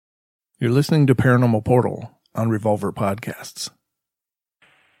You're listening to Paranormal Portal on Revolver Podcasts.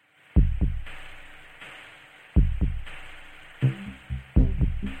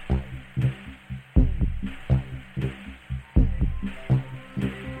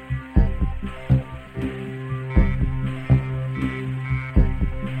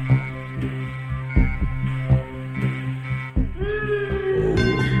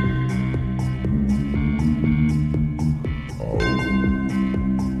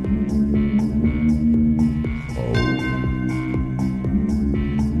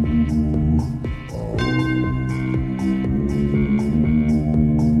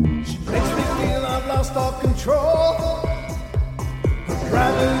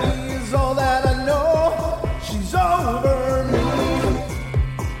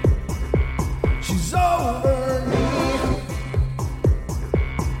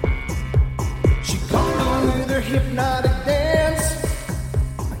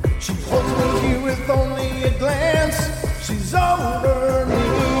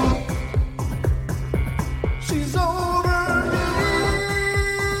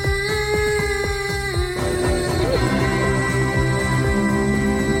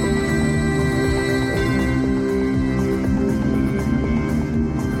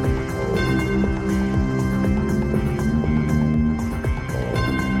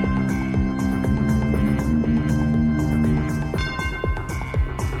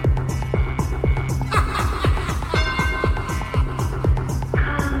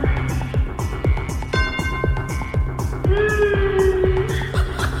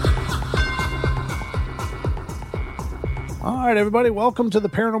 All right, everybody, welcome to the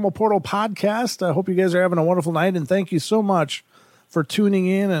Paranormal Portal Podcast. I hope you guys are having a wonderful night, and thank you so much for tuning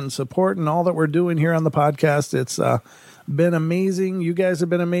in and supporting all that we're doing here on the podcast. It's been amazing. You guys have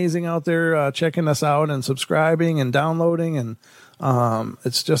been amazing out there checking us out and subscribing and downloading, and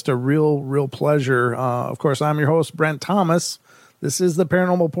it's just a real pleasure. Of course, I'm your host, Brent Thomas. This is the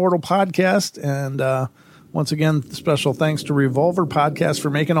Paranormal Portal Podcast, and once again, special thanks to Revolver Podcast for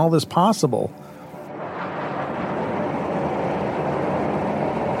making all this possible.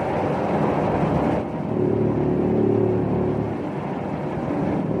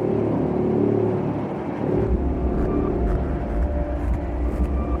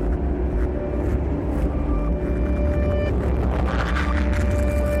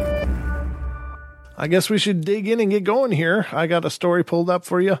 I guess we should dig in and get going here. I got a story pulled up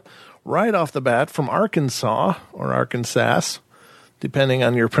for you right off the bat from Arkansas, or Arkansas, depending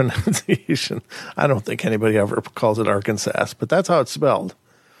on your pronunciation. I don't think anybody ever calls it Arkansas, but that's how it's spelled.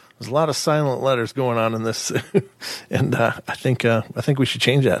 There's a lot of silent letters going on in this, and I think we should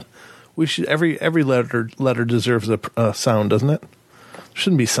change that. We should every letter deserves a sound, doesn't it?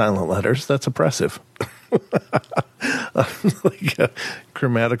 Shouldn't be silent letters. That's oppressive. Like a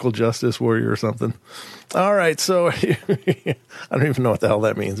grammatical justice warrior or something. All right, so I don't even know what the hell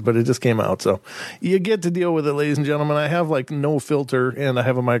that means, but it just came out. So you get to deal with it, ladies and gentlemen. I have like no filter, and I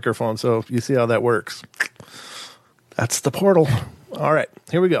have a microphone, so you see how that works. That's the portal. All right,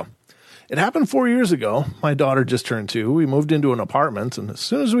 here we go. It happened 4 years ago. My daughter just turned 2. We moved into an apartment, and as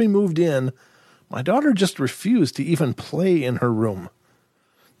soon as we moved in, my daughter just refused to even play in her room.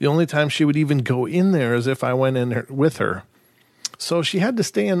 The only time she would even go in there is if I went in there with her. So she had to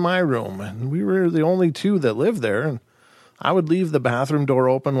stay in my room, and we were the only two that lived there. And I would leave the bathroom door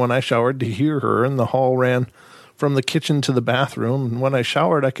open when I showered to hear her, and the hall ran from the kitchen to the bathroom. And when I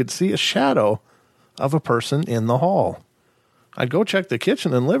showered, I could see a shadow of a person in the hall. I'd go check the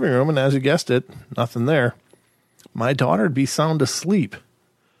kitchen and living room, and as you guessed it, nothing there. My daughter'd be sound asleep.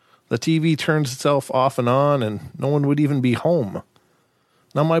 The TV turns itself off and on, and no one would even be home.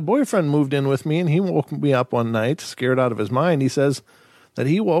 Now, my boyfriend moved in with me, and he woke me up one night, scared out of his mind. He says that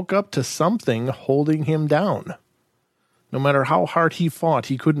he woke up to something holding him down. No matter how hard he fought,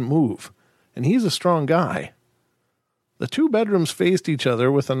 he couldn't move, and he's a strong guy. The 2 bedrooms faced each other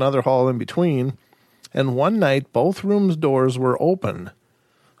with another hall in between, and one night, both rooms' doors were open.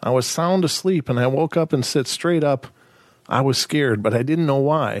 I was sound asleep, and I woke up and sit straight up. I was scared, but I didn't know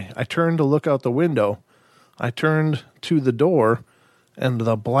why. I turned to look out the window. I turned to the door, and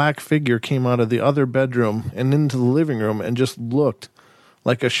the black figure came out of the other bedroom and into the living room and just looked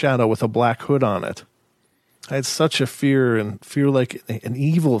like a shadow with a black hood on it. I had such a fear like an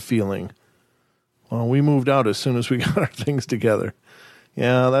evil feeling. Well, we moved out as soon as we got our things together.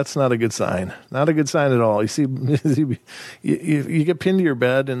 Yeah, that's not a good sign. Not a good sign at all. You see, you get pinned to your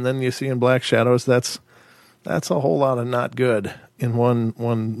bed and then you see in black shadows. That's a whole lot of not good in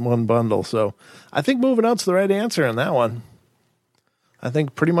one bundle. So I think moving out's the right answer on that one. I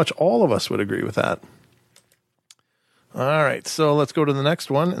think pretty much all of us would agree with that. All right, so let's go to the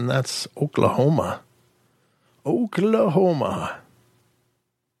next one, and that's Oklahoma. Oklahoma.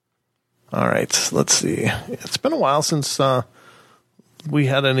 All right, let's see. It's been a while since we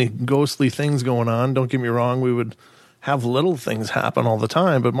had any ghostly things going on. Don't get me wrong, we would have little things happen all the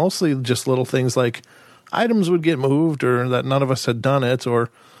time, but mostly just little things like items would get moved or that none of us had done it, or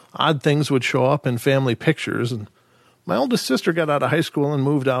odd things would show up in family pictures. And my oldest sister got out of high school and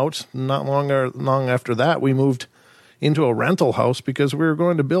moved out. Not long after that, we moved into a rental house because we were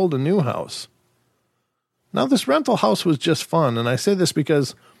going to build a new house. Now, this rental house was just fun, and I say this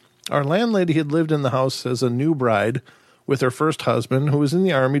because our landlady had lived in the house as a new bride with her first husband, who was in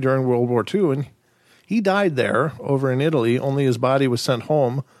the Army during World War II, and he died there over in Italy, only his body was sent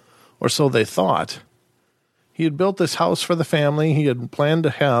home, or so they thought. He had built this house for the family he had planned to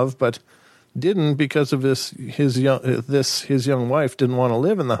have, but didn't because of his young wife didn't want to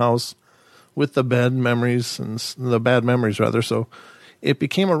live in the house with the bad memories, so it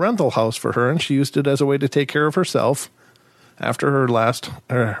became a rental house for her, and she used it as a way to take care of herself after her last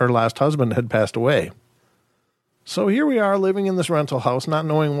husband had passed away. So here we are living in this rental house, not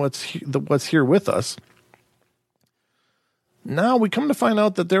knowing what's here with us. Now we come to find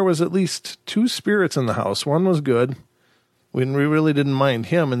out that there was at least two spirits in the house. One was good. We really didn't mind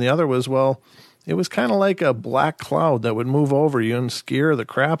him. And the other was, well, it was kind of like a black cloud that would move over you and scare the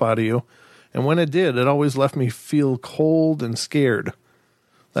crap out of you. And when it did, it always left me feel cold and scared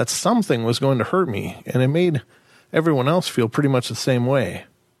that something was going to hurt me. And it made everyone else feel pretty much the same way.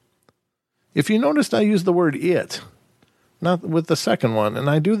 If you noticed, I used the word it, not with the second one. And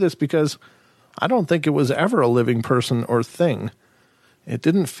I do this because I don't think it was ever a living person or thing. It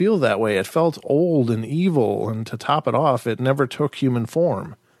didn't feel that way. It felt old and evil, and to top it off, it never took human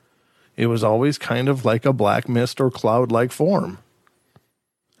form. It was always kind of like a black mist or cloud-like form.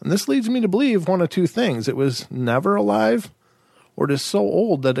 And this leads me to believe one of two things. It was never alive, or it is so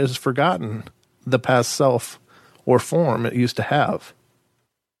old that it has forgotten the past self or form it used to have.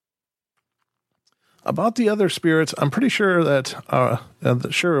 About the other spirits, I'm pretty sure that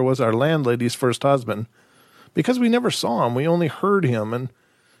it was our landlady's first husband. Because we never saw him, we only heard him, and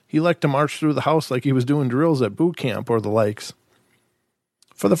he liked to march through the house like he was doing drills at boot camp or the likes.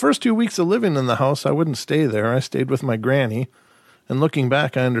 For the first 2 weeks of living in the house, I wouldn't stay there. I stayed with my granny, and looking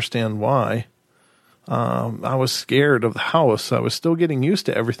back, I understand why. I was scared of the house. I was still getting used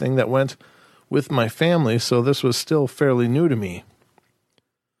to everything that went with my family, so this was still fairly new to me.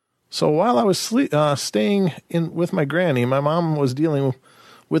 So while I was staying with my granny, my mom was dealing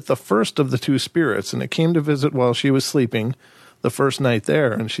with the first of the two spirits, and it came to visit while she was sleeping the first night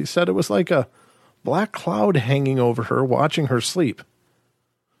there, and she said it was like a black cloud hanging over her, watching her sleep.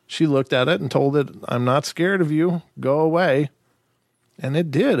 She looked at it and told it, "I'm not scared of you, go away." And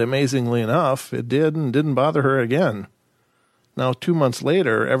it did, amazingly enough. It did, and didn't bother her again. Now, 2 months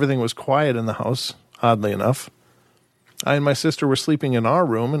later, everything was quiet in the house, oddly enough. I and my sister were sleeping in our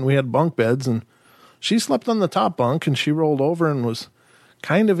room, and we had bunk beds, and she slept on the top bunk, and she rolled over and was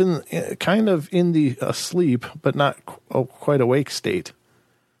kind of in the asleep, but not quite awake state.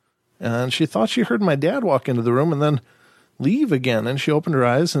 And she thought she heard my dad walk into the room and then leave again, and she opened her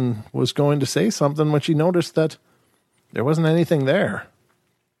eyes and was going to say something when she noticed that there wasn't anything there.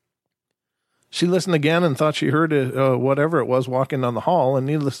 She listened again and thought she heard whatever it was walking down the hall, and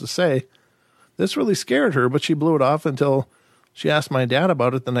needless to say, this really scared her, but she blew it off until she asked my dad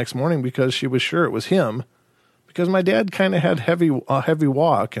about it the next morning because she was sure it was him, because my dad kind of had a heavy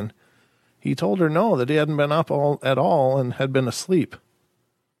walk, and he told her no, that he hadn't been up at all and had been asleep.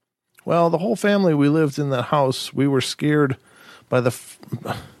 Well, the whole family we lived in that house, we were scared by the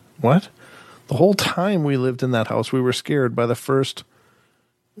whole time we lived in that house, we were scared by the first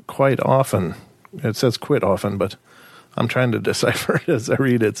quite often. It says quite often, but I'm trying to decipher it as I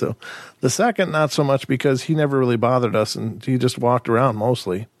read it. So the second, not so much, because he never really bothered us and he just walked around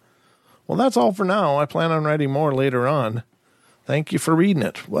mostly. Well, that's all for now. I plan on writing more later on. Thank you for reading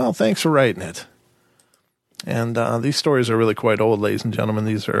it. Well, thanks for writing it. And these stories are really quite old, ladies and gentlemen.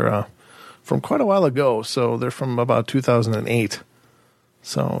 These are from quite a while ago, so they're from about 2008.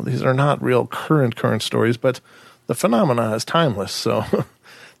 So these are not real current stories, but the phenomena is timeless. So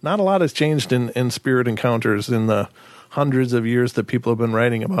not a lot has changed in spirit encounters in the hundreds of years that people have been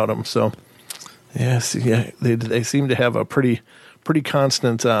writing about them. So yes, yeah, they seem to have a pretty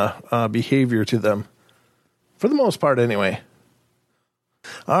constant behavior to them, for the most part anyway.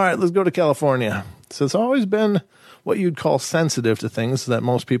 All right, let's go to California. So it's always been what you'd call sensitive to things that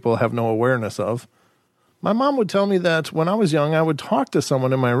most people have no awareness of. My mom would tell me that when I was young, I would talk to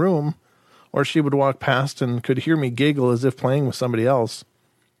someone in my room, or she would walk past and could hear me giggle as if playing with somebody else.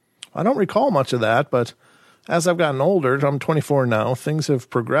 I don't recall much of that, but As I've gotten older, I'm 24 now, things have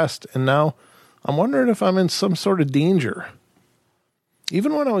progressed, and now I'm wondering if I'm in some sort of danger.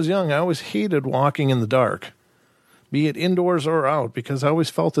 Even when I was young, I always hated walking in the dark, be it indoors or out, because I always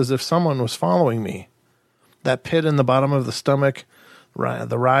felt as if someone was following me. That pit in the bottom of the stomach,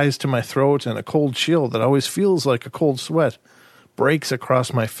 the rise to my throat, and a cold chill that always feels like a cold sweat breaks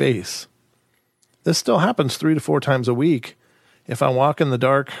across my face. This still happens 3 to 4 times a week. If I walk in the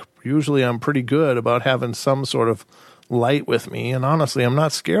dark, usually I'm pretty good about having some sort of light with me, and honestly, I'm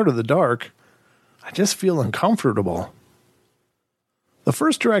not scared of the dark. I just feel uncomfortable. The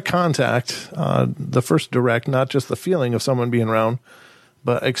first direct contact, not just the feeling of someone being around,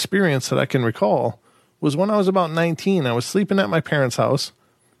 but experience that I can recall, was when I was about 19. I was sleeping at my parents' house.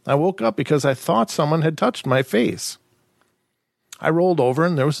 I woke up because I thought someone had touched my face. I rolled over,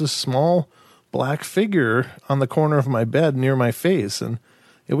 and there was this small black figure on the corner of my bed near my face, and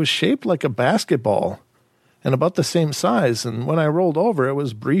it was shaped like a basketball and about the same size. And when I rolled over, it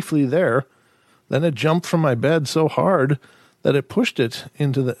was briefly there. Then it jumped from my bed so hard that it pushed it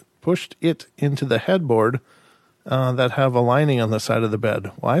into the headboard that have a lining on the side of the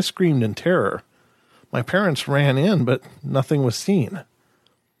bed. Well, I screamed in terror. My parents ran in, but nothing was seen.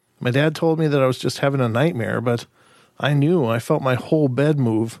 My dad told me that I was just having a nightmare, but I knew. I felt my whole bed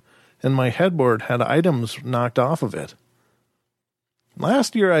move, and my headboard had items knocked off of it.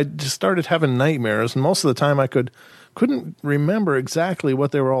 Last year, I just started having nightmares, and most of the time I couldn't remember exactly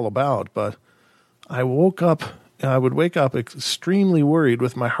what they were all about, but I would wake up extremely worried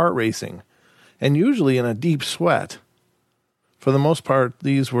with my heart racing, and usually in a deep sweat. For the most part,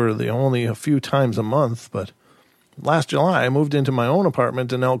 these were only a few times a month, but last July I moved into my own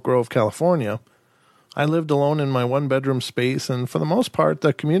apartment in Elk Grove, California. I lived alone in my 1-bedroom space, and for the most part,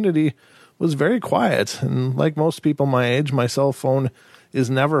 the community was very quiet. And like most people my age, my cell phone is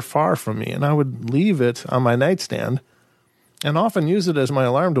never far from me, and I would leave it on my nightstand and often use it as my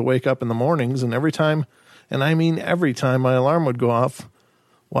alarm to wake up in the mornings. And every time my alarm would go off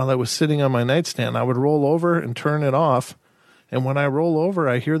while I was sitting on my nightstand, I would roll over and turn it off. And when I roll over,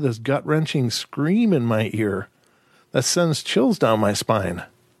 I hear this gut-wrenching scream in my ear that sends chills down my spine.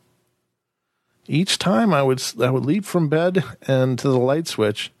 Each time I would leap from bed and to the light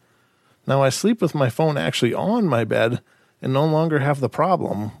switch. Now I sleep with my phone actually on my bed and no longer have the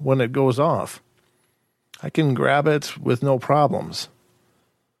problem when it goes off. I can grab it with no problems.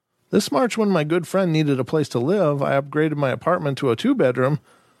 This March, when my good friend needed a place to live, I upgraded my apartment to a 2-bedroom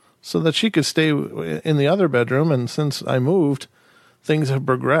so that she could stay in the other bedroom, and since I moved, things have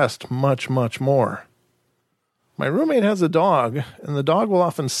progressed much, much more. My roommate has a dog, and the dog will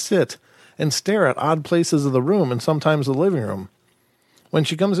often sit and stare at odd places of the room and sometimes the living room. When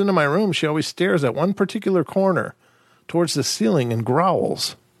she comes into my room, she always stares at one particular corner towards the ceiling and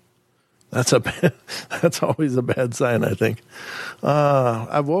growls. That's always a bad sign, I think.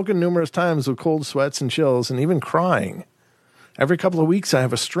 I've woken numerous times with cold sweats and chills and even crying. Every couple of weeks, I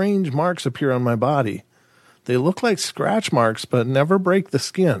have strange marks appear on my body. They look like scratch marks, but never break the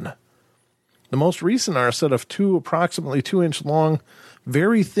skin. The most recent are a set of 2 approximately 2-inch long,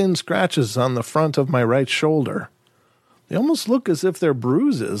 very thin scratches on the front of my right shoulder. They almost look as if they're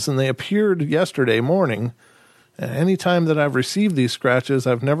bruises, and they appeared yesterday morning. Any time that I've received these scratches,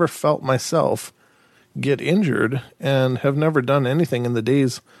 I've never felt myself get injured and have never done anything in the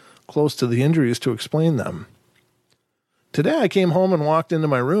days close to the injuries to explain them. Today I came home and walked into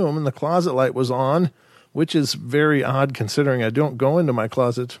my room, and the closet light was on, which is very odd considering I didn't go into my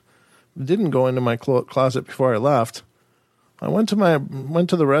closet before I left. I went to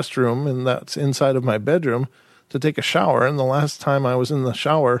the restroom, and that's inside of my bedroom, to take a shower, and the last time I was in the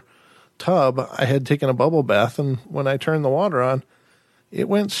shower tub, I had taken a bubble bath, and when I turned the water on, it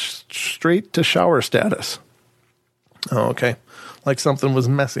went straight to shower status. Oh, okay. Like something was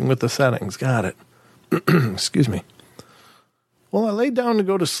messing with the settings. Got it. Excuse me. Well, I laid down to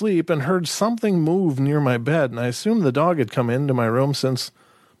go to sleep and heard something move near my bed, and I assumed the dog had come into my room, since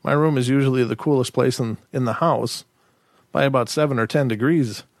my room is usually the coolest place in the house by about 7 or 10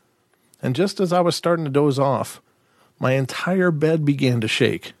 degrees. And just as I was starting to doze off, my entire bed began to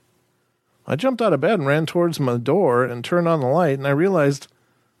shake. I jumped out of bed and ran towards my door and turned on the light, and I realized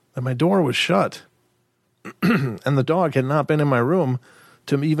that my door was shut, and the dog had not been in my room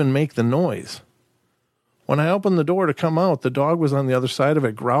to even make the noise. When I opened the door to come out, the dog was on the other side of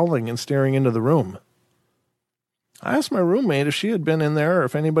it, growling and staring into the room. I asked my roommate if she had been in there or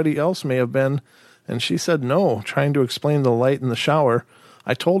if anybody else may have been, and she said no, trying to explain the light in the shower.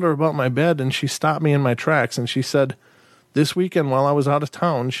 I told her about my bed, and she stopped me in my tracks, and she said this weekend while I was out of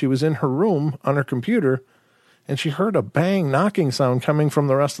town, she was in her room on her computer, and she heard a bang knocking sound coming from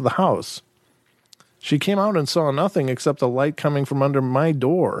the rest of the house. She came out and saw nothing except a light coming from under my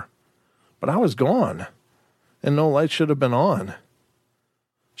door. But I was gone, and no light should have been on.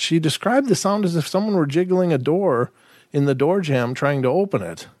 She described the sound as if someone were jiggling a door in the door jamb trying to open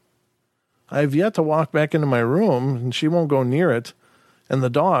it. I have yet to walk back into my room, and she won't go near it. And the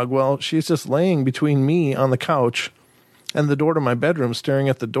dog, well, she's just laying between me on the couch and the door to my bedroom, staring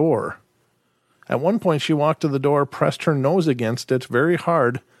at the door. At one point, she walked to the door, pressed her nose against it very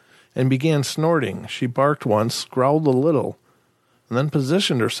hard, and began snorting. She barked once, growled a little, and then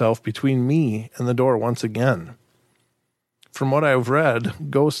positioned herself between me and the door once again. From what I've read,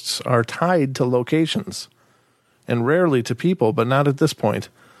 ghosts are tied to locations, and rarely to people, but not at this point.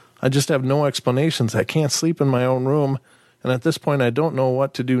 I just have no explanations. I can't sleep in my own room, and at this point I don't know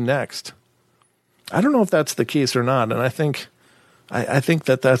what to do next. I don't know if that's the case or not, and I think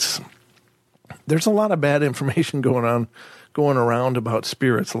there's a lot of bad information going around about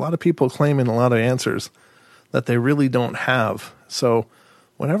spirits. A lot of people claiming a lot of answers that they really don't have. So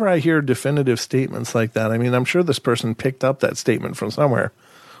whenever I hear definitive statements like that, I mean, I'm sure this person picked up that statement from somewhere.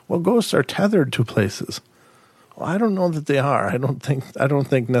 Well, ghosts are tethered to places. Well, I don't know that they are. I don't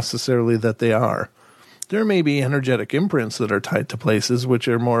think necessarily that they are. There may be energetic imprints that are tied to places, which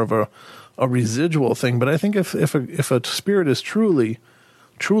are more of a residual thing. But I think if a spirit is truly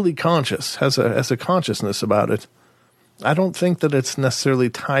conscious, has a consciousness about it, I don't think that it's necessarily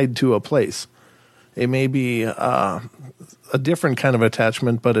tied to a place. It may be a different kind of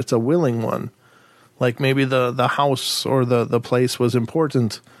attachment, but it's a willing one. Like maybe the house or the place was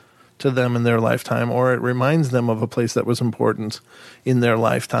important to them in their lifetime, or it reminds them of a place that was important in their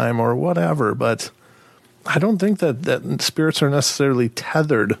lifetime, or whatever. But I don't think that spirits are necessarily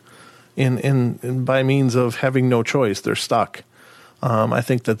tethered in by means of having no choice. They're stuck. I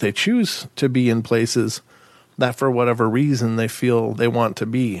think that they choose to be in places that for whatever reason they feel they want to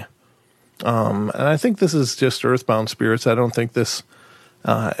be. And I think this is just earthbound spirits. I don't think this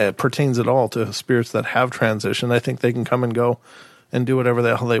it pertains at all to spirits that have transitioned. I think they can come and go and do whatever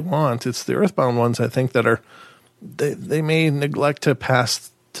the hell they want. It's the earthbound ones, I think, that they may neglect to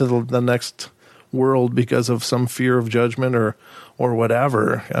pass to the next world because of some fear of judgment or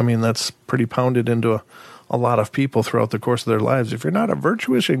whatever. I mean, that's pretty pounded into a lot of people throughout the course of their lives. If you're not a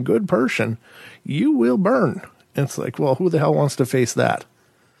virtuous and good person, you will burn. It's like, well, who the hell wants to face that?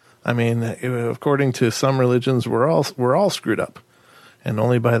 I mean, according to some religions, we're all screwed up, and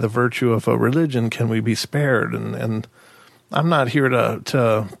only by the virtue of a religion can we be spared. And I'm not here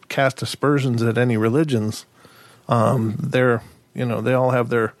to cast aspersions at any religions. They all have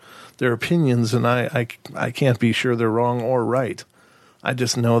their opinions, and I can't be sure they're wrong or right. I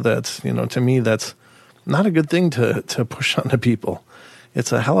just know that, to me, that's not a good thing to push onto people.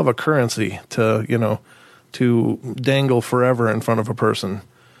 It's a hell of a currency to dangle forever in front of a person,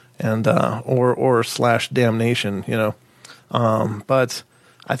 and or / damnation, But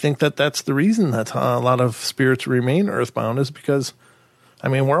I think that's the reason that a lot of spirits remain earthbound is because, I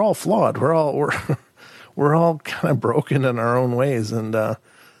mean, we're all flawed. We're all kind of broken in our own ways, and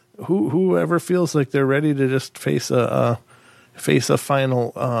whoever feels like they're ready to just face a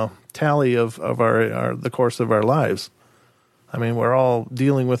final tally of the course of our lives. I mean, we're all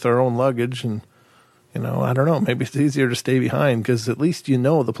dealing with our own luggage, and I don't know, maybe it's easier to stay behind because at least you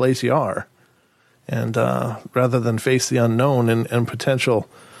know the place you are, and rather than face the unknown and potential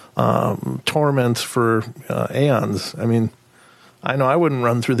torment for aeons. I mean, I know I wouldn't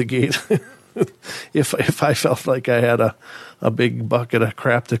run through the gate if I felt like I had a big bucket of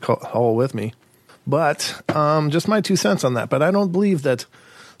crap to haul with me. But just my 2 cents on that. But I don't believe that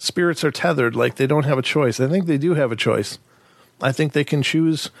spirits are tethered, like they don't have a choice. I think they do have a choice. I think they can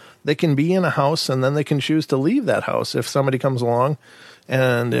choose. They can be in a house, and then they can choose to leave that house. If somebody comes along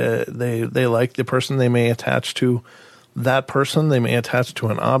and they like the person, they may attach to that person. They may attach to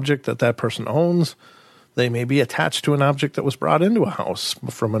an object that person owns. They may be attached to an object that was brought into a house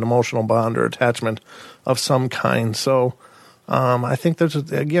from an emotional bond or attachment of some kind. So I think there's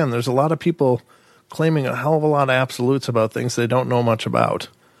a lot of people claiming a hell of a lot of absolutes about things they don't know much about.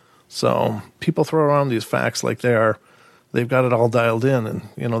 So people throw around these facts like they've got it all dialed in. And,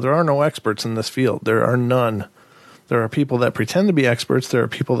 there are no experts in this field. There are none. There are people that pretend to be experts. There are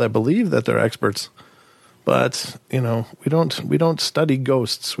people that believe that they're experts. But, we don't study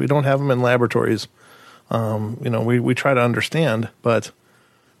ghosts. We don't have them in laboratories. We try to understand, but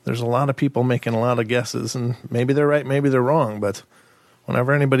there's a lot of people making a lot of guesses, and maybe they're right, maybe they're wrong. But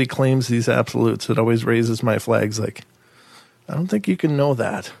whenever anybody claims these absolutes, it always raises my flags. Like, I don't think you can know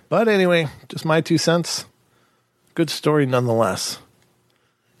that. But anyway, just my 2 cents. Good story nonetheless.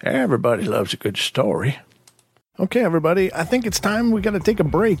 Everybody loves a good story. Okay, everybody, I think it's time we got to take a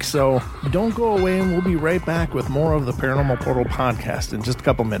break, so don't go away, and we'll be right back with more of the Paranormal Portal podcast in just a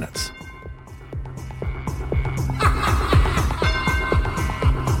couple minutes.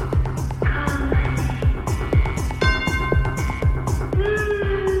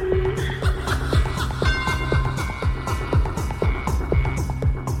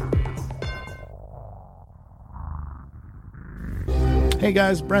 Hey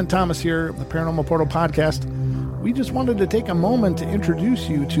guys, Brent Thomas here of the Paranormal Portal podcast. We just wanted to take a moment to introduce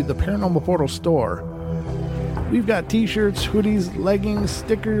you to the Paranormal Portal store. We've got t-shirts, hoodies, leggings,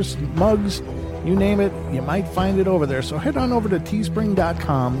 stickers, mugs, you name it, you might find it over there. So head on over to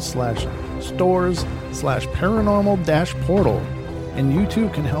teespring.com/stores/paranormal-portal, and you too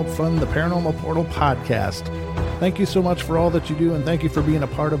can help fund the Paranormal Portal podcast. Thank you so much for all that you do, and thank you for being a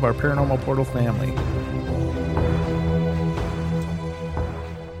part of our Paranormal Portal family.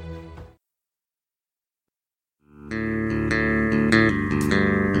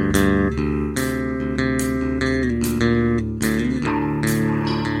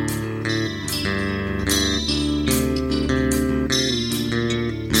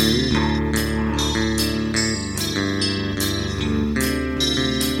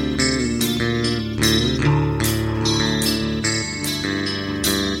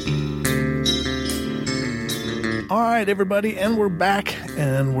 Everybody, and we're back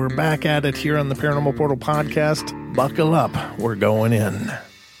at it here on the Paranormal Portal podcast. Buckle up, we're going in.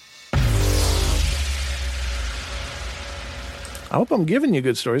 I hope I'm giving you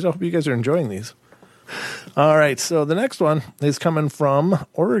good stories. I hope you guys are enjoying these. All right, so the next one is coming from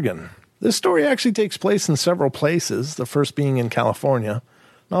Oregon. This story actually takes place in several places, the first being in California,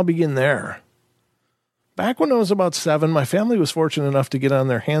 and I'll begin there. Back when I was about 7, my family was fortunate enough to get on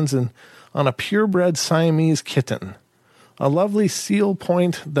their hands on a purebred Siamese kitten. A lovely seal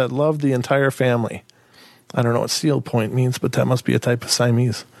point that loved the entire family. I don't know what seal point means, but that must be a type of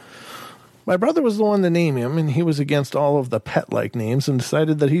Siamese. My brother was the one to name him, and he was against all of the pet-like names and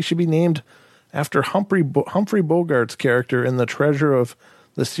decided that he should be named after Humphrey Bogart's character in The Treasure of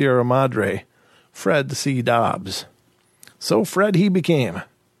the Sierra Madre, Fred C. Dobbs. So Fred he became.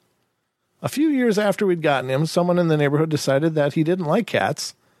 A few years after we'd gotten him, someone in the neighborhood decided that he didn't like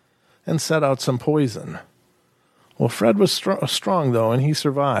cats and set out some poison. Well, Fred was strong, though, and he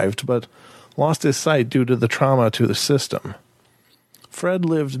survived, but lost his sight due to the trauma to the system. Fred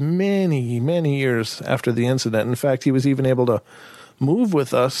lived many, many years after the incident. In fact, he was even able to move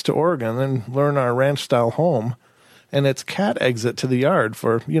with us to Oregon and learn our ranch-style home and its cat exit to the yard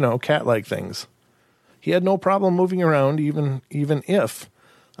for, cat-like things. He had no problem moving around, even if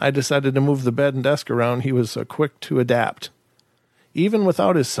I decided to move the bed and desk around. He was quick to adapt, even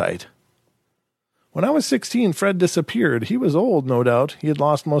without his sight. When I was 16, Fred disappeared. He was old, no doubt. He had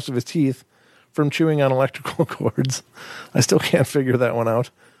lost most of his teeth from chewing on electrical cords. I still can't figure that one out.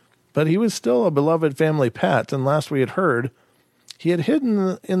 But he was still a beloved family pet, and last we had heard, he had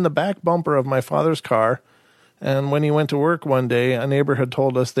hidden in the back bumper of my father's car, and when he went to work one day, a neighbor had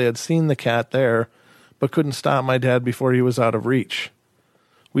told us they had seen the cat there, but couldn't stop my dad before he was out of reach.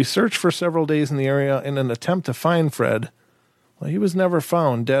 We searched for several days in the area in an attempt to find Fred. Well, he was never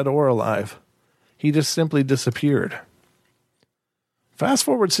found, dead or alive. He just simply disappeared. Fast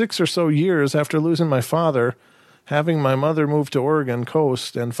forward 6 or so years after losing my father, having my mother move to Oregon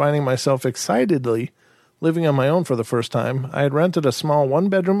coast, and finding myself excitedly living on my own for the first time, I had rented a small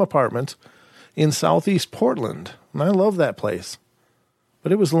 1-bedroom apartment in southeast Portland, and I love that place.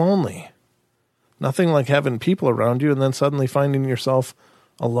 But it was lonely. Nothing like having people around you and then suddenly finding yourself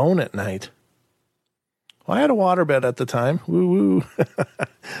alone at night. Well, I had a waterbed at the time. Woo-woo.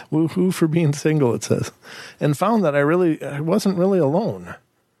 Woo-hoo for being single, it says. And found that I wasn't really alone.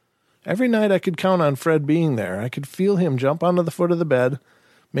 Every night I could count on Fred being there. I could feel him jump onto the foot of the bed,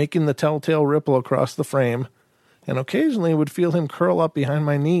 making the telltale ripple across the frame, and occasionally would feel him curl up behind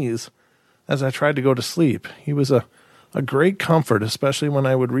my knees as I tried to go to sleep. He was a great comfort, especially when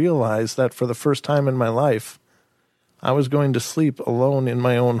I would realize that for the first time in my life, I was going to sleep alone in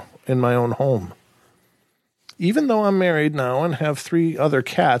my own home. Even though I'm married now and have 3 other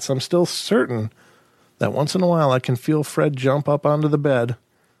cats, I'm still certain that once in a while I can feel Fred jump up onto the bed.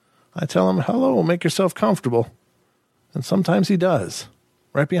 I tell him, hello, make yourself comfortable. And sometimes he does,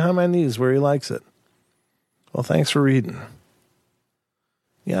 right behind my knees where he likes it. Well, thanks for reading.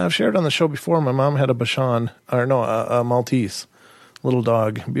 Yeah, I've shared on the show before, my mom had a Maltese little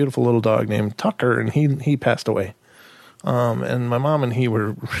dog, beautiful little dog named Tucker, and he passed away. And my mom and he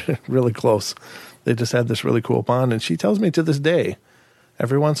were really close. They just had this really cool bond, and she tells me to this day,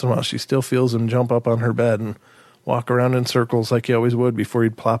 every once in a while, she still feels him jump up on her bed and walk around in circles like he always would before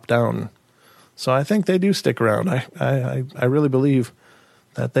he'd plop down. So I think they do stick around. I really believe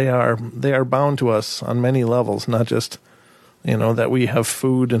that they are bound to us on many levels, not just, that we have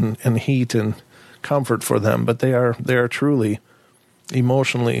food and heat and comfort for them, but they are truly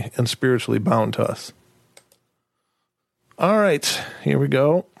emotionally and spiritually bound to us. All right, here we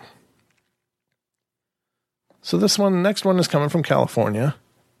go. So next one is coming from California.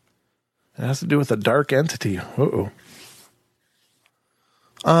 It has to do with a dark entity.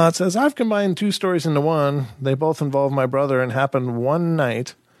 It says, I've combined two stories into one. They both involve my brother and happened one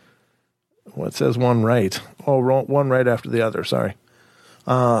night. What says one right? Oh, one right after the other, sorry.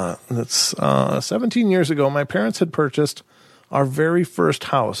 That's 17 years ago, my parents had purchased our very first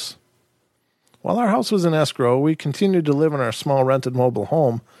house. While our house was in escrow, we continued to live in our small rented mobile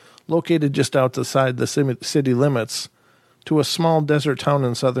home, located just outside the city limits, to a small desert town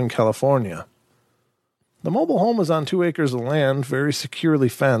in Southern California. The mobile home was on 2 acres of land, very securely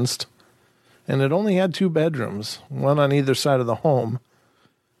fenced, and it only had 2 bedrooms, one on either side of the home.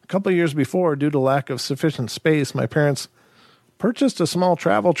 A couple of years before, due to lack of sufficient space, my parents purchased a small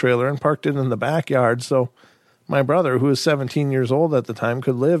travel trailer and parked it in the backyard so my brother, who was 17 years old at the time,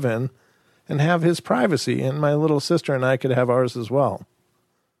 could live in and have his privacy, and my little sister and I could have ours as well.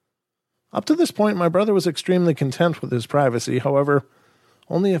 Up to this point, my brother was extremely content with his privacy. However,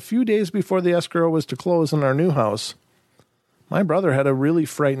 only a few days before the escrow was to close in our new house, my brother had a really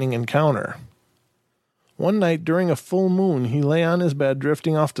frightening encounter. One night during a full moon, he lay on his bed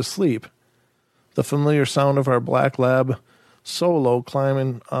drifting off to sleep. The familiar sound of our black lab, Solo,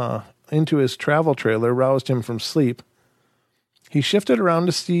 climbing into his travel trailer roused him from sleep. He shifted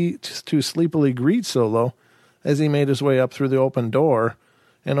around to sleepily greet Solo as he made his way up through the open door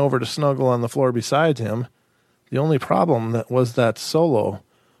and over to snuggle on the floor beside him. The only problem was that Solo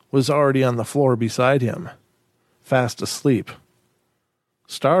was already on the floor beside him, fast asleep.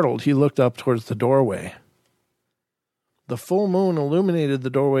 Startled, he looked up towards the doorway. The full moon illuminated the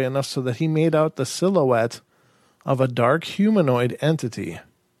doorway enough so that he made out the silhouette of a dark humanoid entity.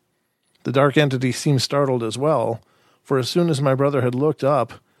 The dark entity seemed startled as well, for as soon as my brother had looked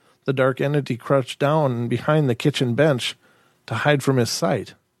up, the dark entity crouched down behind the kitchen bench to hide from his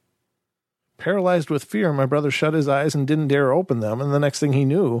sight. Paralyzed with fear, my brother shut his eyes and didn't dare open them, and the next thing he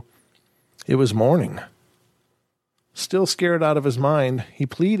knew, it was morning. Still scared out of his mind, he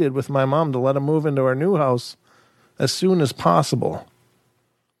pleaded with my mom to let him move into our new house as soon as possible.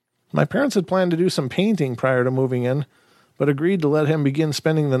 My parents had planned to do some painting prior to moving in, but agreed to let him begin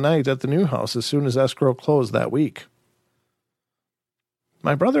spending the night at the new house as soon as escrow closed that week.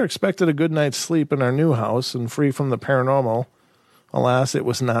 My brother expected a good night's sleep in our new house and free from the paranormal. Alas, it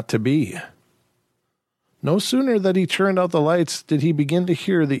was not to be. No sooner that he turned out the lights did he begin to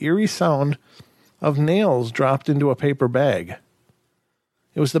hear the eerie sound of nails dropped into a paper bag.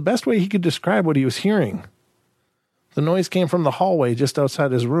 It was the best way he could describe what he was hearing. The noise came from the hallway just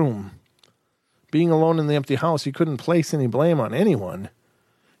outside his room. Being alone in the empty house, he couldn't place any blame on anyone.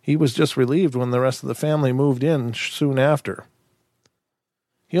 He was just relieved when the rest of the family moved in soon after.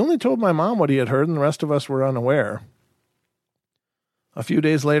 He only told my mom what he had heard, and the rest of us were unaware. A few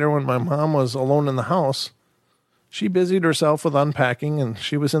days later, when my mom was alone in the house, she busied herself with unpacking, and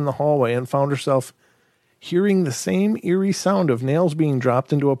she was in the hallway and found herself hearing the same eerie sound of nails being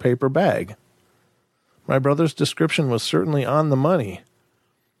dropped into a paper bag. My brother's description was certainly on the money.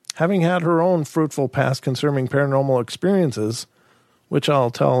 Having had her own fruitful past concerning paranormal experiences, which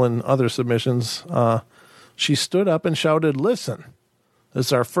I'll tell in other submissions, she stood up and shouted, "Listen, this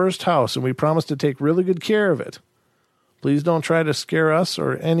is our first house, and we promise to take really good care of it. Please don't try to scare us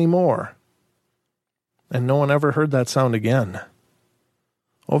or any more." And no one ever heard that sound again.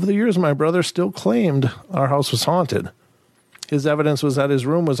 Over the years, my brother still claimed our house was haunted. His evidence was that his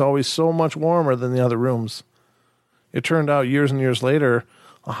room was always so much warmer than the other rooms. It turned out years and years later,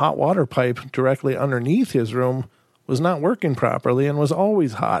 a hot water pipe directly underneath his room was not working properly and was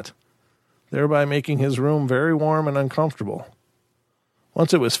always hot, thereby making his room very warm and uncomfortable.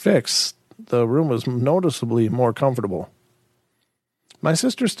 Once it was fixed, the room was noticeably more comfortable. My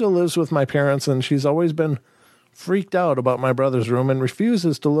sister still lives with my parents, and she's always been freaked out about my brother's room and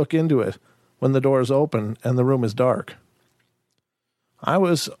refuses to look into it when the door is open and the room is dark. It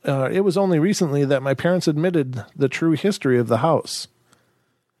was only recently that my parents admitted the true history of the house.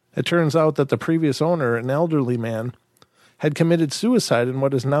 It turns out that the previous owner, an elderly man, had committed suicide in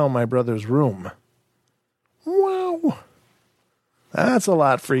what is now my brother's room. Wow. That's a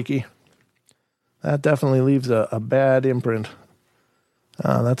lot freaky. That definitely leaves a bad imprint.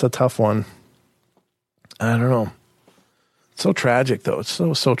 That's a tough one. I don't know. It's so tragic, though. It's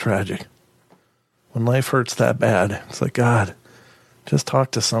so tragic. When life hurts that bad, it's like, God, just talk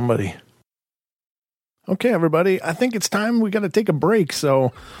to somebody. Okay, everybody, I think it's time we got to take a break,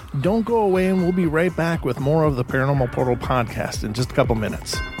 so don't go away, and we'll be right back with more of the Paranormal Portal podcast in just a couple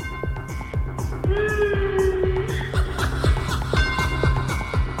minutes.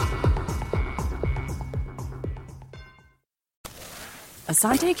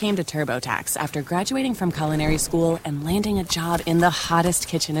 Asante came to TurboTax after graduating from culinary school and landing a job in the hottest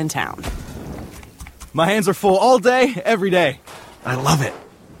kitchen in town. My hands are full all day, every day. I love it.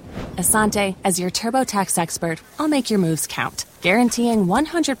 Asante, as your TurboTax expert, I'll make your moves count, guaranteeing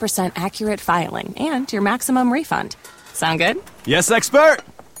 100% accurate filing and your maximum refund. Sound good? Yes, expert!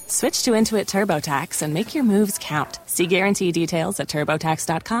 Switch to Intuit TurboTax and make your moves count. See guarantee details at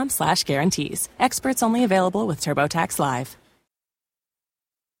turbotax.com/guarantees. Experts only available with TurboTax Live.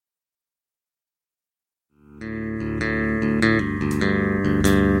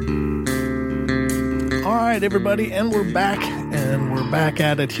 All right, everybody, and we're back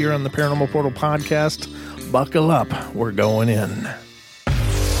at it here on the Paranormal Portal podcast. Buckle up, we're going in.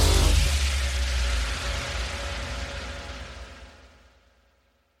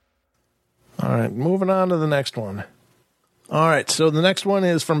 All right, moving on to the next one. All right, so the next one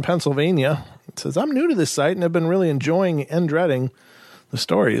is from Pennsylvania. It says, I'm new to this site and have been really enjoying and dreading the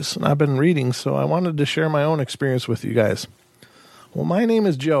stories I've been reading, so I wanted to share my own experience with you guys. Well, my name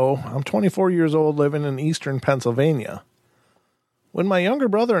is Joe. I'm 24 years old, living in eastern Pennsylvania. When my younger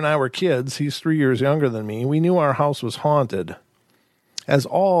brother and I were kids, he's 3 years younger than me, we knew our house was haunted. As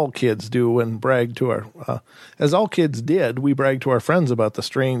all kids do and brag to our, as all kids did, we bragged to our friends about the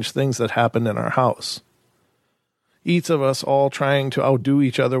strange things that happened in our house. Each of us all trying to outdo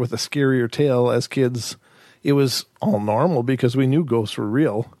each other with a scarier tale. As kids, it was all normal because we knew ghosts were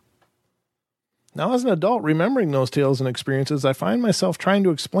real. Now, as an adult, remembering those tales and experiences, I find myself trying to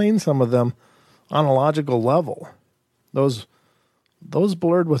explain some of them on a logical level. Those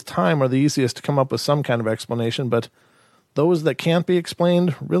blurred with time are the easiest to come up with some kind of explanation, but those that can't be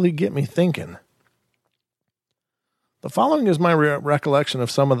explained really get me thinking. The following is my recollection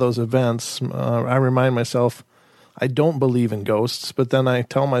of some of those events. I remind myself I don't believe in ghosts, but then I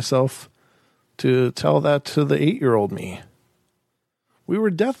tell myself to tell that to the 8-year-old me. We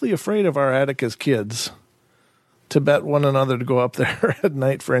were deathly afraid of our attic as kids. To bet one another to go up there at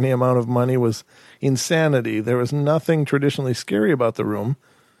night for any amount of money was insanity. There was nothing traditionally scary about the room.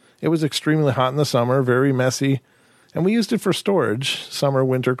 It was extremely hot in the summer, very messy, and we used it for storage, summer,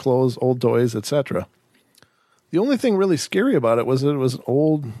 winter clothes, old toys, etc. The only thing really scary about it was that it was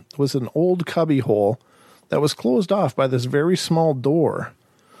an old cubby hole that was closed off by this very small door,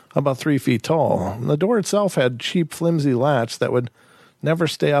 about 3 feet tall. And the door itself had cheap, flimsy latch that would never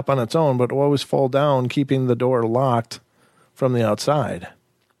stay up on its own, but always fall down, keeping the door locked from the outside.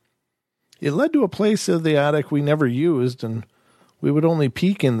 It led to a place of the attic we never used, and we would only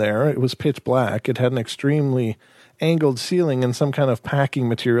peek in there. It was pitch black. It had an extremely angled ceiling and some kind of packing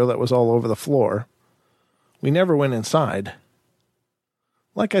material that was all over the floor. We never went inside.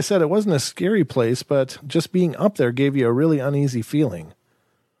 Like I said, it wasn't a scary place, but just being up there gave you a really uneasy feeling.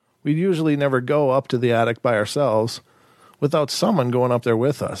 We'd usually never go up to the attic by ourselves without someone going up there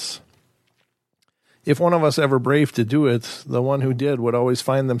with us. If one of us ever braved to do it, the one who did would always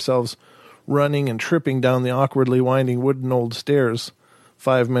find themselves running and tripping down the awkwardly winding wooden old stairs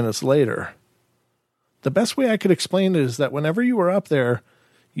 5 minutes later. The best way I could explain it is that whenever you were up there,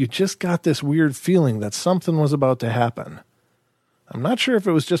 you just got this weird feeling that something was about to happen. I'm not sure if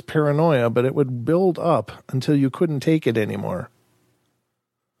it was just paranoia, but it would build up until you couldn't take it anymore.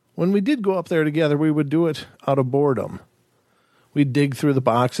 When we did go up there together, we would do it out of boredom. We'd dig through the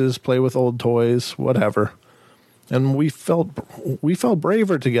boxes, play with old toys, whatever. And we felt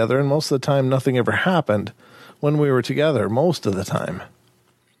braver together, and most of the time nothing ever happened when we were together, most of the time.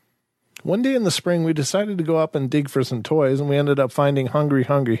 One day in the spring, we decided to go up and dig for some toys, and we ended up finding hungry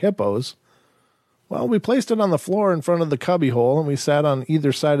hippos. Well, we placed it on the floor in front of the cubby hole, and we sat on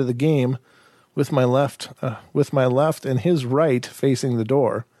either side of the game with my left and his right facing the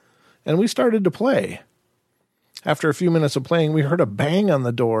door, and we started to play. After a few minutes of playing, we heard a bang on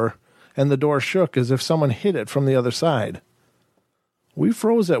the door, and the door shook as if someone hit it from the other side. We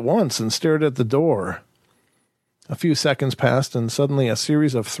froze at once and stared at the door. A few seconds passed, and suddenly a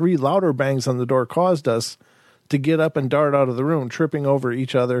series of 3 louder bangs on the door caused us to get up and dart out of the room, tripping over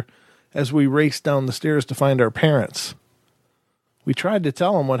each other as we raced down the stairs to find our parents. We tried to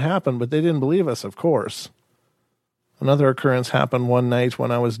tell them what happened, but they didn't believe us, of course. Another occurrence happened one night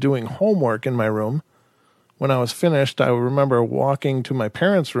when I was doing homework in my room. When I was finished, I remember walking to my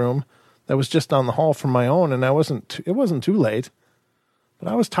parents' room that was just down the hall from my own, and it wasn't too late.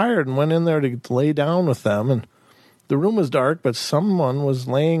 But I was tired and went in there to lay down with them, and the room was dark, but someone was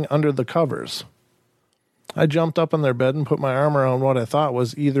laying under the covers. I jumped up on their bed and put my arm around what I thought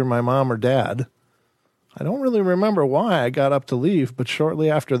was either my mom or dad. I don't really remember why I got up to leave, but shortly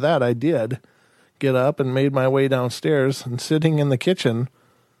after that I did get up and made my way downstairs, and sitting in the kitchen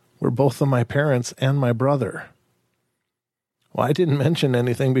were both of my parents and my brother. Well, I didn't mention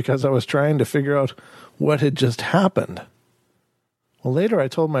anything because I was trying to figure out what had just happened. Well, later I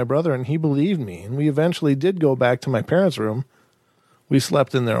told my brother, and he believed me, and we eventually did go back to my parents' room. We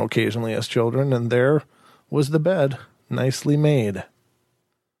slept in there occasionally as children, and there was the bed, nicely made.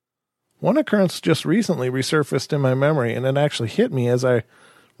 One occurrence just recently resurfaced in my memory, and it actually hit me as I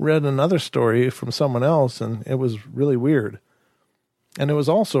read another story from someone else, and it was really weird. And it was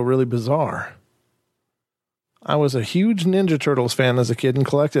also really bizarre. I was a huge Ninja Turtles fan as a kid and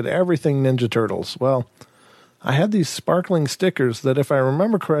collected everything Ninja Turtles. Well, I had these sparkling stickers that, if I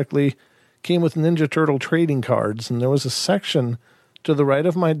remember correctly, came with Ninja Turtle trading cards, and there was a section to the right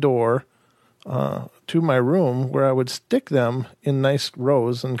of my door to my room where I would stick them in nice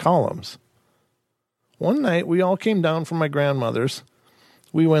rows and columns. One night, we all came down from my grandmother's.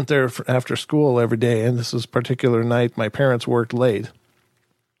 We went there after school every day, and this was a particular night my parents worked late.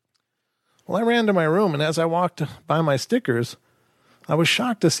 Well, I ran to my room, and as I walked by my stickers, I was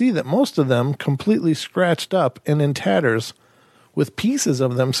shocked to see that most of them completely scratched up and in tatters, with pieces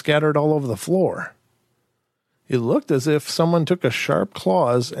of them scattered all over the floor. It looked as if someone took a sharp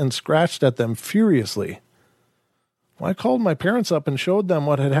claws and scratched at them furiously. Well, I called my parents up and showed them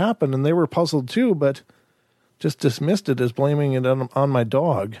what had happened, and they were puzzled too, but just dismissed it as blaming it on my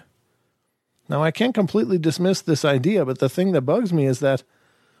dog. Now, I can't completely dismiss this idea, but the thing that bugs me is that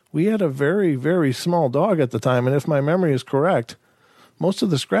we had a very, very small dog at the time, and if my memory is correct, most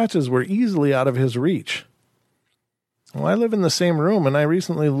of the scratches were easily out of his reach. Well, I live in the same room, and I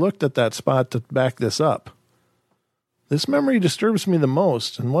recently looked at that spot to back this up. This memory disturbs me the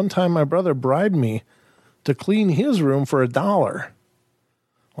most, and one time my brother bribed me to clean his room for $1.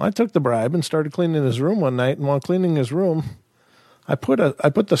 Well, I took the bribe and started cleaning his room one night, and while cleaning his room, I put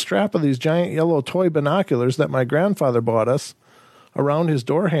the strap of these giant yellow toy binoculars that my grandfather bought us around his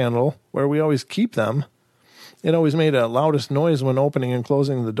door handle where we always keep them. It always made a loudest noise when opening and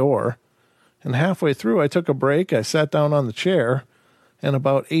closing the door. And halfway through, I took a break, I sat down on the chair, and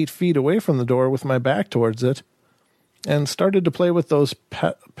about 8 feet away from the door with my back towards it, and started to play with those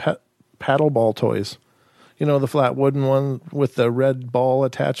paddle ball toys. You know, the flat wooden one with the red ball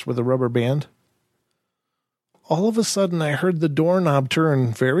attached with a rubber band. All of a sudden, I heard the doorknob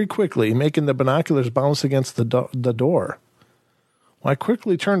turn very quickly, making the binoculars bounce against the door. Well, I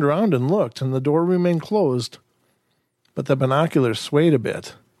quickly turned around and looked, and the door remained closed, but the binoculars swayed a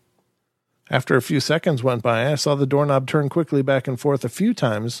bit. After a few seconds went by, I saw the doorknob turn quickly back and forth a few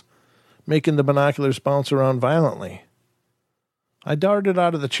times, making the binoculars bounce around violently. I darted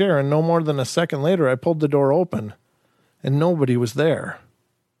out of the chair, and no more than a second later, I pulled the door open, and nobody was there.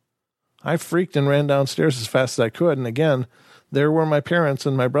 I freaked and ran downstairs as fast as I could, and again, there were my parents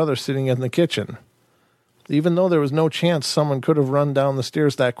and my brother sitting in the kitchen. Even though there was no chance someone could have run down the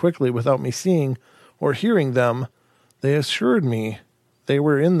stairs that quickly without me seeing or hearing them, they assured me they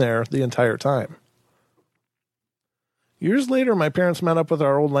were in there the entire time. Years later, my parents met up with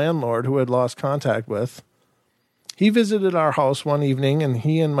our old landlord, who had lost contact with. He visited our house one evening, and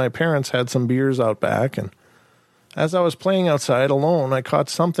he and my parents had some beers out back, and as I was playing outside alone, I caught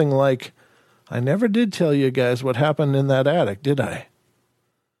something like, "I never did tell you guys what happened in that attic, did I?"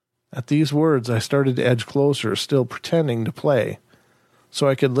 At these words, I started to edge closer, still pretending to play, so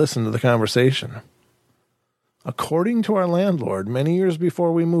I could listen to the conversation. According to our landlord, many years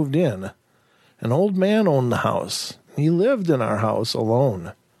before we moved in, an old man owned the house. He lived in our house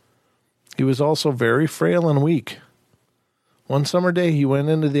alone. He was also very frail and weak. One summer day, he went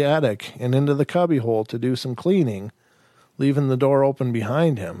into the attic and into the cubbyhole to do some cleaning, leaving the door open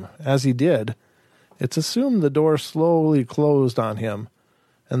behind him. As he did, it's assumed the door slowly closed on him,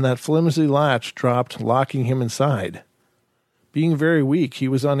 and that flimsy latch dropped, locking him inside. Being very weak, he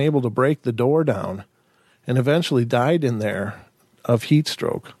was unable to break the door down, and eventually died in there of heat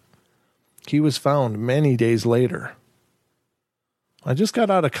stroke. He was found many days later. I just got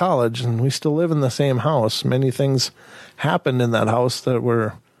out of college, and we still live in the same house. Many things happened in that house that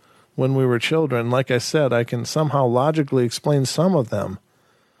were when we were children. Like I said, I can somehow logically explain some of them,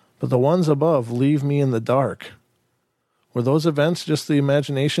 but the ones above leave me in the dark. Were those events just the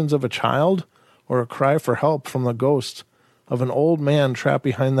imaginations of a child, or a cry for help from the ghost of an old man trapped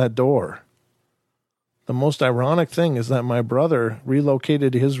behind that door? The most ironic thing is that my brother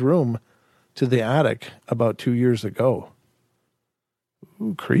relocated his room to the attic about 2 years ago.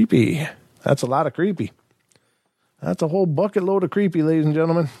 Ooh, creepy. That's a lot of creepy. That's a whole bucket load of creepy, ladies and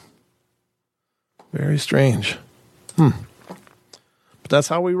gentlemen. Very strange. But that's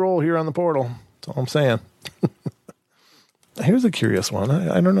how we roll here on the portal. That's all I'm saying. Here's a curious one.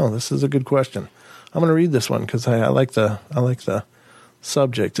 I don't know. This is a good question. I'm going to read this one because I like the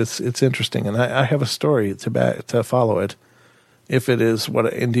subject. It's interesting, and I have a story to follow it, if it is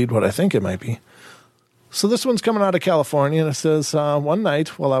what I think it might be. So this one's coming out of California, and it says, one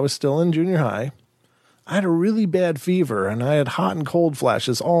night while I was still in junior high, I had a really bad fever, and I had hot and cold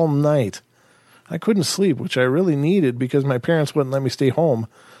flashes all night. I couldn't sleep, which I really needed because my parents wouldn't let me stay home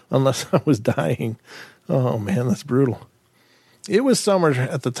unless I was dying. Oh man, that's brutal. It was summer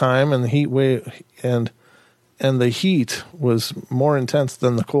at the time, and the heat wave and the heat was more intense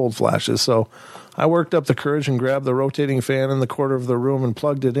than the cold flashes. So I worked up the courage and grabbed the rotating fan in the corner of the room and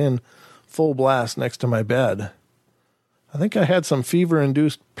plugged it in full blast next to my bed. I think I had some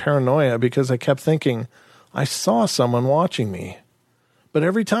fever-induced paranoia because I kept thinking I saw someone watching me. But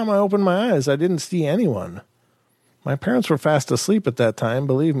every time I opened my eyes, I didn't see anyone. My parents were fast asleep at that time.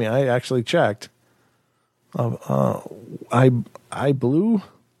 Believe me, I actually checked. I blew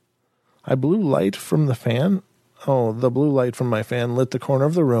light from the fan. Oh, the blue light from my fan lit the corner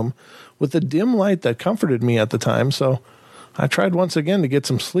of the room with a dim light that comforted me at the time, so I tried once again to get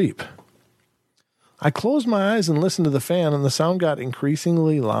some sleep. I closed my eyes and listened to the fan, and the sound got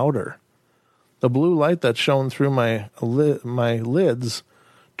increasingly louder. The blue light that shone through my lids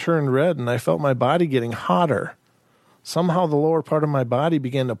turned red, and I felt my body getting hotter. Somehow the lower part of my body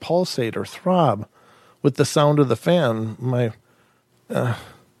began to pulsate or throb with the sound of the fan. I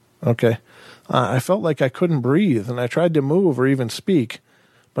felt like I couldn't breathe, and I tried to move or even speak,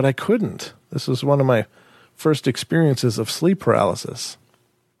 but I couldn't. This was one of my first experiences of sleep paralysis.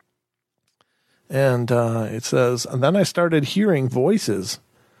 And it says, and then I started hearing voices.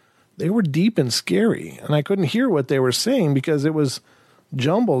 They were deep and scary, and I couldn't hear what they were saying because it was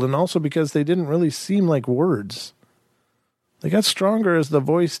jumbled, and also because they didn't really seem like words. They got stronger as the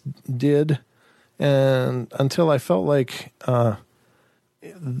voice did, and until I felt like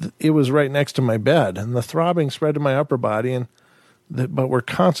it was right next to my bed, and the throbbing spread to my upper body, but were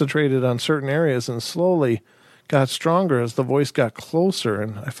concentrated on certain areas, and slowly got stronger as the voice got closer,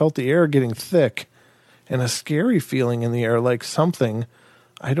 and I felt the air getting thick, and a scary feeling in the air, like something,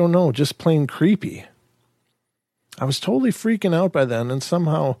 I don't know, just plain creepy. I was totally freaking out by then, and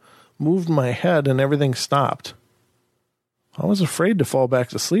somehow moved my head, and everything stopped. I was afraid to fall back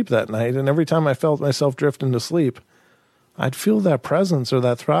to sleep that night, and every time I felt myself drift into sleep, I'd feel that presence or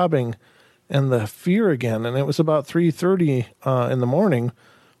that throbbing and the fear again. And it was about 3:30 in the morning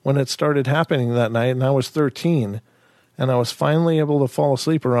when it started happening that night, and I was 13, and I was finally able to fall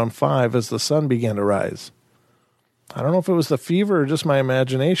asleep around 5 as the sun began to rise. I don't know if it was the fever or just my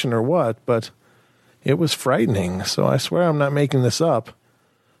imagination or what, but it was frightening. So I swear I'm not making this up,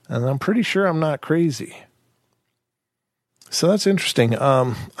 and I'm pretty sure I'm not crazy. So that's interesting.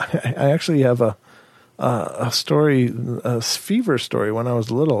 I actually have a story, a fever story. When I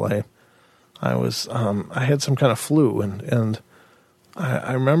was little, I had some kind of flu, and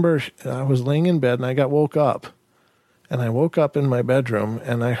I remember I was laying in bed and I woke up in my bedroom,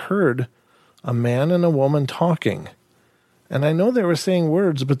 and I heard a man and a woman talking, and I know they were saying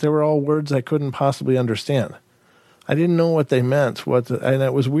words, but they were all words I couldn't possibly understand. I didn't know what they meant. And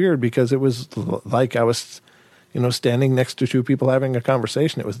it was weird because it was like I was, standing next to two people having a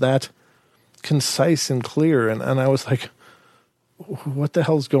conversation. It was that concise and clear, and I was like, what the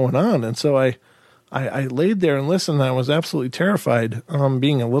hell's going on? And so I laid there and listened, and I was absolutely terrified.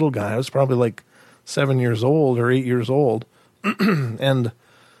 Being a little guy, I was probably like 7 years old or 8 years old, and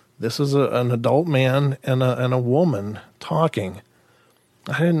this was an adult man and a woman talking.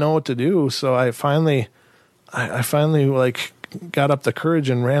 I didn't know what to do, so I finally like got up the courage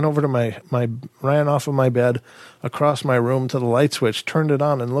and ran over to ran off of my bed across my room to the light switch, turned it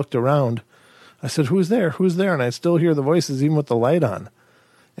on, and looked around. I said, "Who's there? Who's there?" And I still hear the voices even with the light on.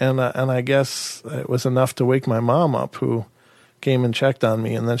 And I guess it was enough to wake my mom up, who came and checked on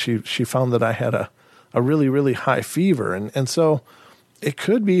me. And then she found that I had a really, really high fever. And so it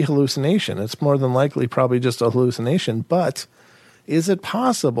could be hallucination. It's more than likely probably just a hallucination. But is it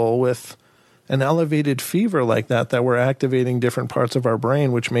possible with an elevated fever like that we're activating different parts of our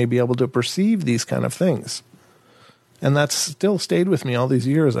brain which may be able to perceive these kind of things? And that's still stayed with me all these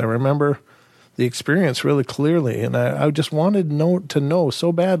years. I remember the experience really clearly, and I just wanted to know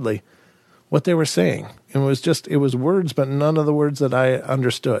so badly what they were saying. It was words, but none of the words that I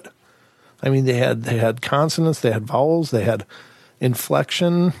understood. I mean, they had consonants, they had vowels, they had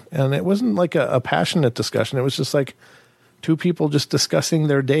inflection, and it wasn't like a passionate discussion. It was just like two people just discussing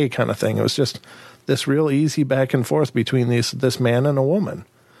their day kind of thing. It was just this real easy back and forth between this man and a woman.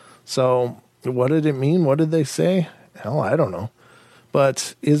 So What did it mean? What did they say? Hell, I don't know.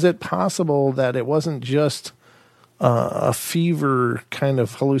 But is it possible that it wasn't just a fever kind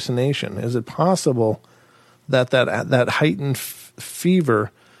of hallucination? Is it possible that heightened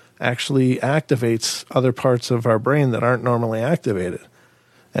fever actually activates other parts of our brain that aren't normally activated?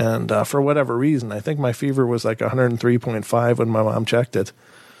 And for whatever reason, I think my fever was like 103.5 when my mom checked it.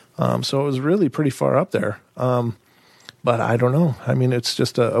 So it was really pretty far up there. But I don't know. I mean, it's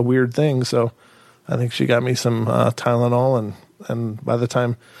just a weird thing. So I think she got me some Tylenol, and by the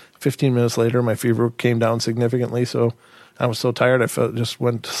time 15 minutes later, my fever came down significantly. So I was so tired, just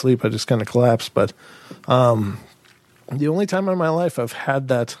went to sleep. I just kind of collapsed. But the only time in my life I've had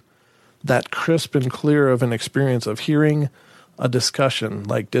that crisp and clear of an experience of hearing a discussion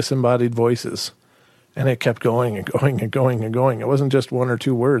like disembodied voices, and it kept going and going and going and going. It wasn't just one or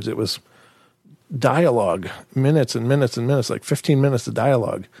two words. It was dialogue, minutes and minutes and minutes, like 15 minutes of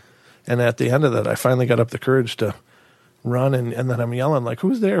dialogue. And at the end of that, I finally got up the courage to run, and then I'm yelling like,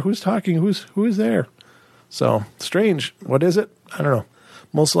 who's there? Who's talking? Who is there? So strange. What is it? I don't know.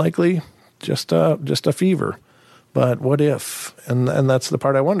 Most likely just a fever. But what if? And that's the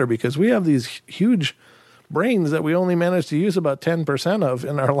part I wonder, because we have these huge brains that we only manage to use about 10% of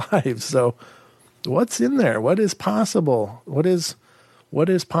in our lives. So what's in there? What is possible? What is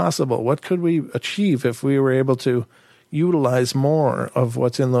possible? What could we achieve if we were able to utilize more of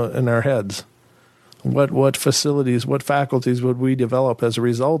what's in our heads? What facilities, what faculties would we develop as a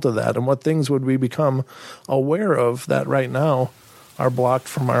result of that? And what things would we become aware of that right now are blocked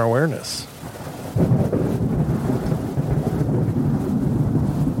from our awareness?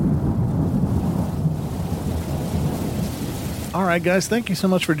 All right, guys, thank you so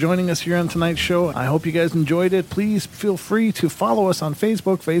much for joining us here on tonight's show. I hope you guys enjoyed it. Please feel free to follow us on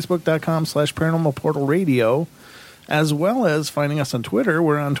Facebook, facebook.com/Paranormal Portal Radio, as well as finding us on Twitter.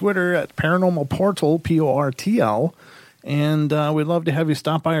 We're on Twitter at Paranormal Portal, Portl. And we'd love to have you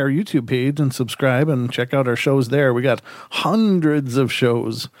stop by our YouTube page and subscribe and check out our shows there. We got hundreds of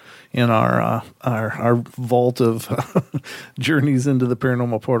shows in our vault of journeys into the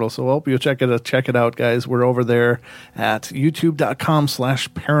paranormal portal. So I hope you'll check it out, guys. We're over there at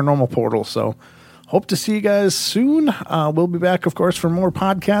youtube.com/paranormal portal. So hope to see you guys soon. We'll be back, of course, for more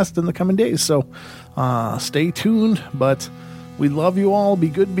podcasts in the coming days. So stay tuned. But we love you all. Be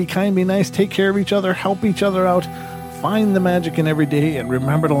good, be kind, be nice. Take care of each other. Help each other out. Find the magic in every day, and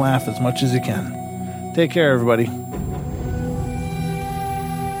remember to laugh as much as you can. Take care, everybody.